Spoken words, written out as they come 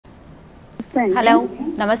Hello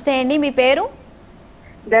నమస్తే అండి, మీ పేరు?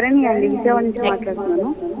 ధరణి అండి, విజయవాడ నుంచి మాట్లాడుతున్నాను.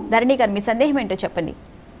 ధరణి గారు, మీ సందేహం ఏంటో చెప్పండి.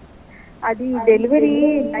 అది డెలివరీ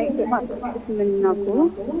నైట్ నాకు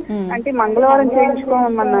అంటే మంగళవారం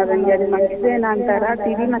చేయించుకోమన్నారండి. అది మంచిదేనా అంటారా?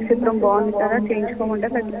 తిది నక్షత్రం బాగుంటారా?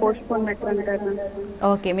 చేయించుకోమంటారా? అది పోస్ట్ పోన్ బెటర్ అంటారా?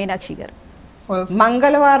 ఓకే, మీనాక్షి గారు.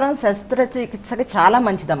 మంగళవారం శస్త్రచికిత్సకి చాలా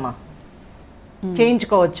మంచిదమ్మా,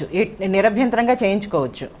 చేయించుకోవచ్చు, నిరభ్యంతరంగా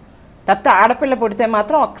చేయించుకోవచ్చు. తప్ప ఆడపిల్ల పుడితే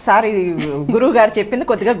మాత్రం ఒకసారి గురువు గారు చెప్పింది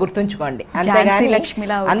కొద్దిగా గుర్తుంచుకోండి, అంతేగాని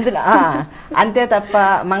అందులో అంతే తప్ప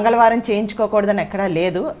మంగళవారం చేయించుకోకూడదని ఎక్కడా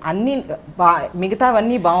లేదు. అన్ని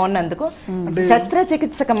మిగతావన్నీ బాగున్నందుకు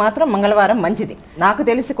శస్త్రచికిత్సకు మాత్రం మంగళవారం మంచిది. నాకు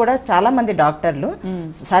తెలిసి కూడా చాలా మంది డాక్టర్లు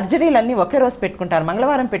సర్జరీలన్నీ ఒకే రోజు పెట్టుకుంటారు.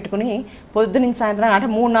 మంగళవారం పెట్టుకుని పొద్దు నుంచి సాయంత్రం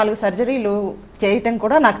అంటే 3-4 సర్జరీలు చేయటం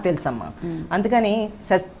కూడా నాకు తెలుసమ్మా. అందుకని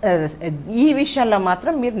ఈ విషయంలో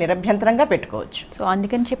మాత్రం మీరు నిరభ్యంతరంగా పెట్టుకోవచ్చు. సో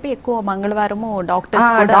అందుకని చెప్పి ఎక్కువ మంగళవారము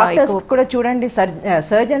డాక్టర్స్ కూడా చూడండి,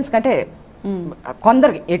 సర్జన్స్ కంటే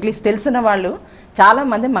కొందరికి అట్లీస్ట్ తెలిసిన వాళ్ళు చాలా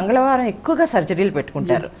మంది మంగళవారం ఎక్కువగా సర్జరీలు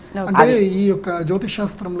పెట్టుకుంటారు. అంటే ఈ యొక్క జ్యోతిష్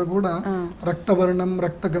శాస్త్రంలో కూడా రక్తవర్ణం,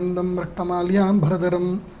 రక్తగంధం, రక్తమాల్యాం భరధరం,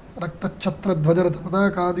 రక్తఛత్ర ధ్వజరథ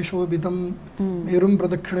పతాకాదిశోభితం మేరుం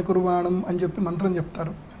ప్రదక్షిణ కుర్వాణం అని చెప్పి మంత్రం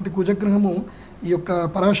చెప్తారు. అంటే కుజగ్రహము ఈ యొక్క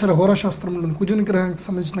పరాశర హోరాశాస్త్రంలో కుజుని గ్రహానికి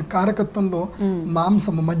సంబంధించిన కారకత్వంలో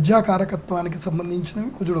మాంసము మధ్య కారకత్వానికి సంబంధించినవి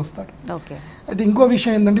కుజుడు వస్తాడు. అయితే ఇంకో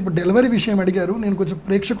విషయం ఏంటంటే, ఇప్పుడు డెలివరీ విషయం అడిగారు, నేను కొంచెం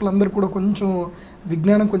ప్రేక్షకులందరూ కూడా కొంచెం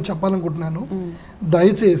విజ్ఞానం కొంచెం చెప్పాలనుకుంటున్నాను.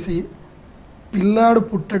 దయచేసి పిల్లాడు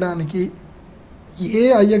పుట్టడానికి ఏ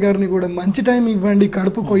అయ్యగారిని కూడా మంచి టైం ఇవ్వండి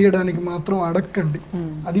కడుపు కొయ్యడానికి మాత్రం అడక్కండి.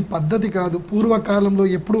 అది పద్ధతి కాదు. పూర్వకాలంలో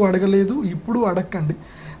ఎప్పుడూ అడగలేదు, ఇప్పుడు అడక్కండి.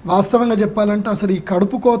 వాస్తవంగా చెప్పాలంటే అసలు ఈ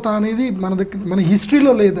కడుపు కోత అనేది మన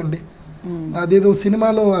హిస్టరీలో లేదండి. అదేదో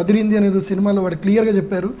సినిమాలో అదిరింది అనేదో సినిమాలో వాడు క్లియర్గా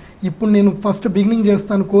చెప్పారు, ఇప్పుడు నేను ఫస్ట్ బిగినింగ్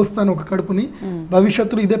చేస్తాను, కోస్తాను ఒక కడుపుని,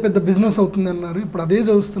 భవిష్యత్తులో ఇదే పెద్ద బిజినెస్ అవుతుంది అన్నారు. ఇప్పుడు అదే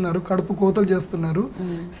చూస్తున్నారు, కడుపు కోతలు చేస్తున్నారు.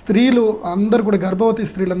 స్త్రీలు అందరు కూడా,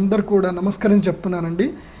 గర్భవతి స్త్రీలు అందరు కూడా నమస్కరించి చెప్తున్నానండి,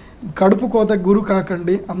 కడుపు కోత గురి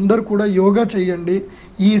కాకండి, అందరు కూడా యోగా చేయండి.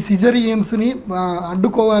 ఈ సిజరియన్స్ని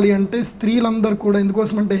అడ్డుకోవాలి అంటే స్త్రీలందరూ కూడా,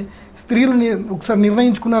 ఎందుకోసమంటే స్త్రీలు ఒకసారి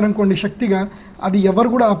నిర్ణయించుకున్నారనుకోండి శక్తిగా, అది ఎవరు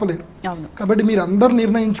కూడా ఆపలేరు. కాబట్టి మీరు అందరు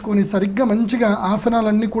నిర్ణయించుకొని సరిగ్గా మంచిగా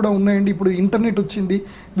ఆసనాలన్నీ కూడా ఉన్నాయండి. ఇప్పుడు ఇంటర్నెట్ వచ్చింది,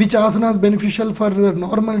 which asanas beneficial for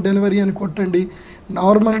normal delivery అని కొట్టండి.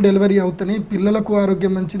 నార్మల్ డెలివరీ అవుతాయి, పిల్లలకు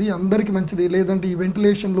ఆరోగ్యం మంచిది, అందరికీ మంచిది. లేదంటే ఈ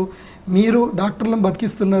వెంటిలేషన్లు, మీరు డాక్టర్లను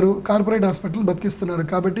బతికిస్తున్నారు, కార్పొరేట్ హాస్పిటల్ బతికిస్తున్నారు.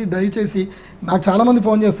 కాబట్టి దయచేసి నాకు చాలామంది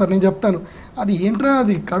ఫోన్ చేస్తారు, నేను చెప్తాను, అది ఏంట్రా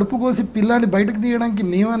అది కడుపు కోసి పిల్లాన్ని బయటకు తీయడానికి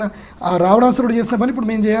మేమైనా ఆ రావణాసురుడు చేసిన పని ఇప్పుడు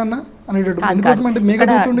మేము చేయాలన్నా అనేటట్టు. ఎందుకోసం అంటే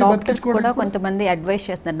మేఘదూతుండి బతికించుకోవడం. కొంతమంది అడ్వైస్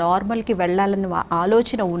చేస్తున్నారు, నార్మల్కి వెళ్ళాలని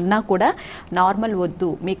ఆలోచన ఉన్నా కూడా నార్మల్ వద్దు,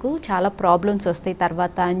 మీకు చాలా ప్రాబ్లమ్స్ వస్తాయి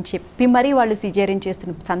తర్వాత అని చెప్పి మరీ వాళ్ళు సిజేరియన్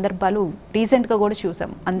చేస్తున్న సందర్భాలు రీసెంట్గా కూడా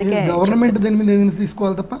చూసాం. అందుకే గవర్నమెంట్ దీని మీద ఏదైనా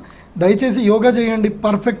తీసుకోవాలి తప్ప దయచేసి యోగా చేయండి,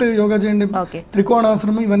 పర్ఫెక్ట్ యోగా చేయండి.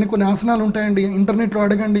 త్రికోణాసనం ఇవన్నీ కొన్ని ఆసనాలు ఉంటాయండి, ఇంటర్నెట్లో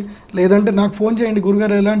అడగండి, లేదంటే నాకు ఫోన్ చేయండి,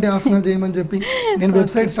 గురుగారు ఎలాంటి ఆసనాలు చేయమని చెప్పి నేను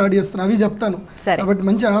వెబ్సైట్ స్టార్ట్ చేస్తాను, అవి చెప్తాను. కాబట్టి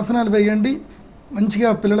మంచి ఆసనాలు వేయండి, మంచిగా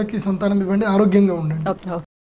పిల్లలకి సంతానం ఇవ్వండి, ఆరోగ్యంగా ఉండండి.